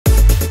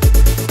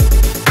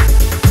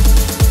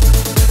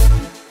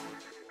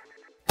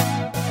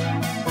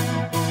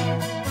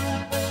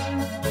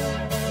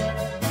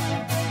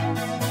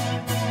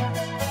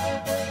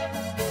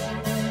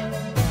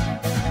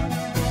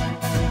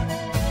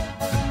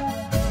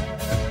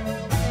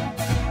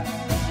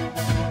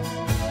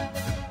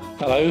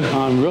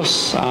Hello, I'm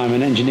Russ. I'm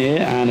an engineer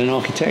and an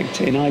architect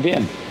in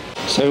IBM.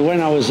 So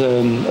when I was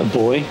a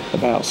boy,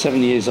 about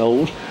 7 years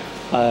old,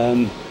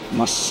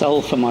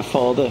 myself and my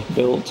father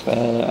built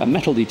a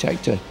metal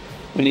detector.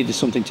 We needed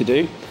something to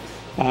do,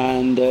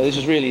 and this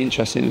was really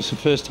interesting. It was the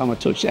first time I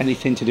touched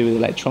anything to do with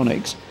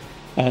electronics,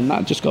 and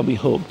that just got me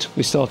hooked.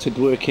 We started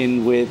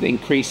working with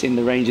increasing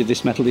the range of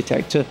this metal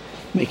detector,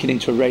 making it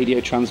into a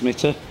radio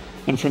transmitter,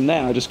 and from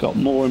there I just got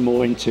more and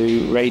more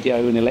into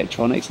radio and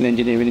electronics and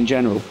engineering in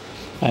general,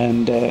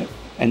 and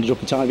ended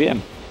up at IBM.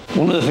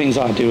 One of the things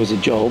I do as a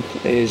job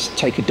is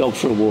take a dog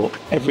for a walk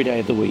every day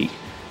of the week.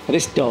 Now,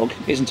 this dog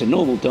isn't a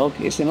normal dog,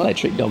 it's an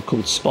electric dog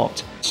called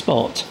Spot.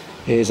 Spot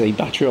is a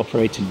battery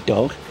operated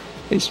dog.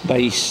 It's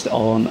based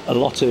on a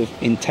lot of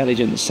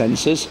intelligent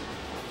sensors,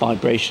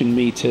 vibration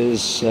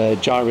meters,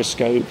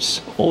 gyroscopes,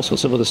 all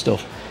sorts of other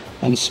stuff.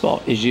 And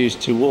Spot is used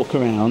to walk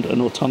around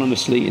and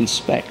autonomously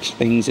inspect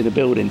things in a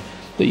building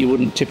that you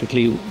wouldn't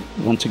typically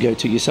want to go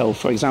to yourself.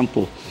 For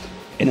example,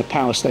 in a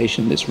power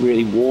station that's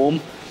really warm,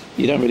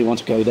 you don't really want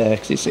to go there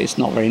because it's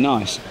not very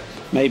nice.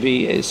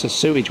 Maybe it's a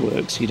sewage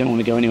works, you don't want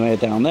to go anywhere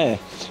down there.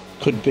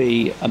 Could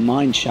be a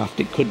mine shaft,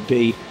 it could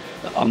be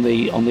on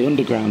the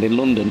underground in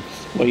London,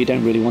 where you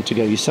don't really want to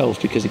go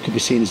yourself because it could be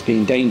seen as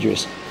being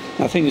dangerous.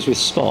 Now, the thing is with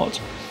Spot,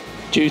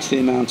 due to the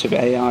amount of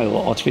AI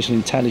or artificial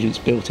intelligence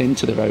built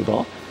into the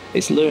robot,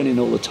 it's learning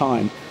all the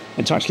time,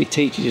 and to actually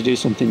teach you to do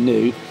something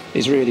new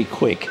is really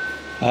quick.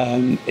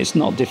 It's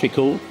not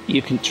difficult.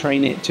 You can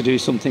train it to do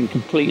something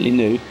completely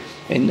new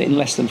in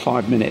less than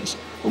 5 minutes.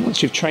 But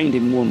once you've trained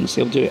him once,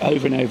 he'll do it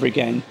over and over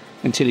again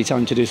until you tell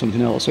him to do something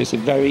else. So it's a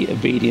very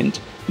obedient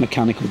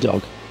mechanical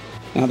dog.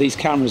 Now, these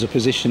cameras are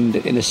positioned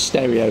in a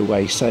stereo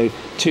way, so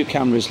two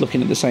cameras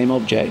looking at the same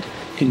object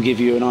can give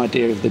you an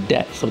idea of the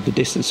depth or the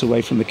distance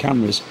away from the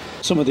cameras.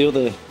 Some of the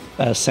other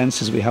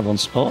sensors we have on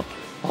Spot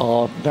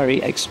are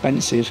very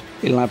expensive,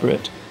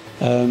 elaborate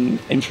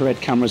infrared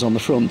cameras on the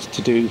front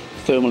to do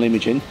thermal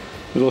imaging.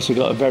 We've also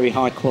got a very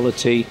high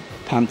quality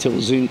pan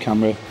tilt zoom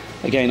camera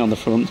again on the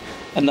front,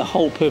 and the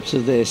whole purpose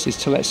of this is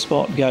to let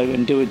Spot go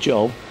and do a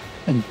job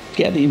and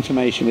get the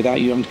information without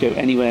you having to go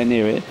anywhere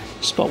near it.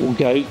 Spot will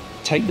go,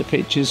 take the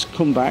pictures,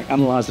 come back,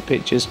 analyse the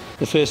pictures.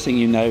 The first thing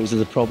you know is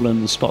there's a problem,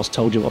 and Spot's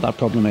told you what that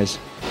problem is.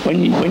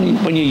 When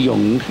you're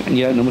young and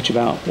you don't know much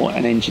about what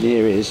an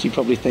engineer is, you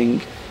probably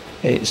think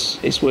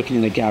it's working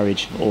in a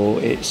garage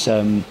or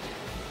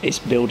it's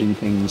building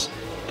things.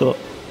 But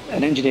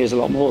an engineer is a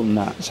lot more than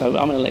that. So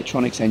I'm an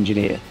electronics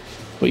engineer,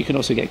 but you can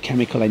also get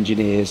chemical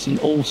engineers and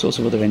all sorts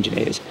of other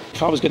engineers.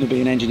 If I was going to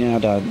be an engineer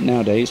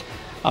nowadays,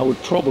 I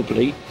would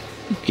probably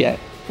get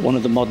one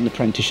of the modern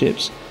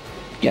apprenticeships.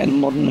 Get a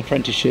modern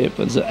apprenticeship.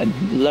 There's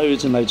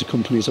loads and loads of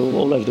companies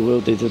all over the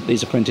world do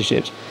these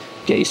apprenticeships.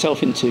 Get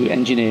yourself into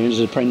engineering as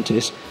an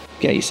apprentice,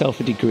 get yourself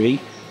a degree.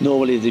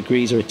 Normally the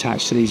degrees are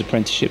attached to these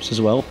apprenticeships as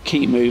well.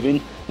 Keep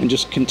moving and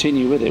just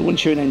continue with it.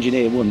 Once you're an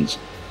engineer once,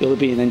 you'll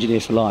be an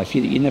engineer for life.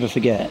 You never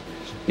forget.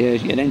 Yeah,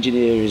 an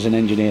engineer is an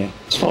engineer.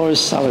 As far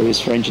as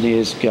salaries for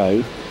engineers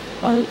go,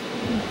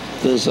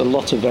 there's a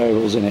lot of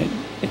variables in it.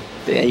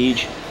 The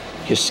age,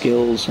 your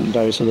skills and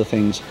various other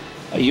things.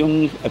 A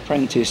young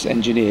apprentice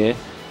engineer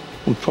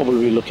would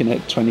probably be looking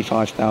at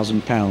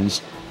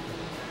 £25,000.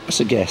 That's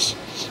a guess.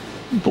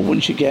 But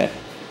once you get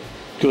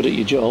good at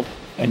your job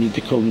and you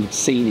become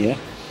senior,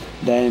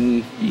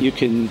 then you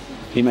can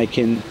be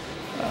making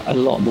a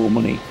lot more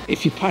money.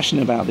 If you're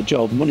passionate about the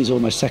job, money's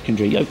almost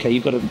secondary. Okay,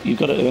 you've got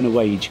to earn a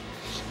wage,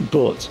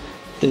 but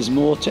there's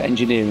more to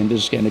engineering than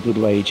just getting a good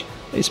wage.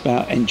 It's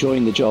about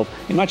enjoying the job.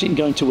 Imagine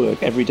going to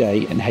work every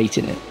day and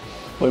hating it,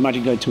 or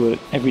imagine going to work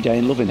every day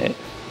and loving it,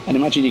 and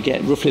imagine you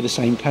get roughly the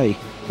same pay.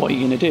 What are you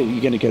going to do?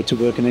 You're going to go to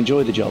work and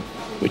enjoy the job,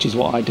 which is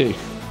what I do.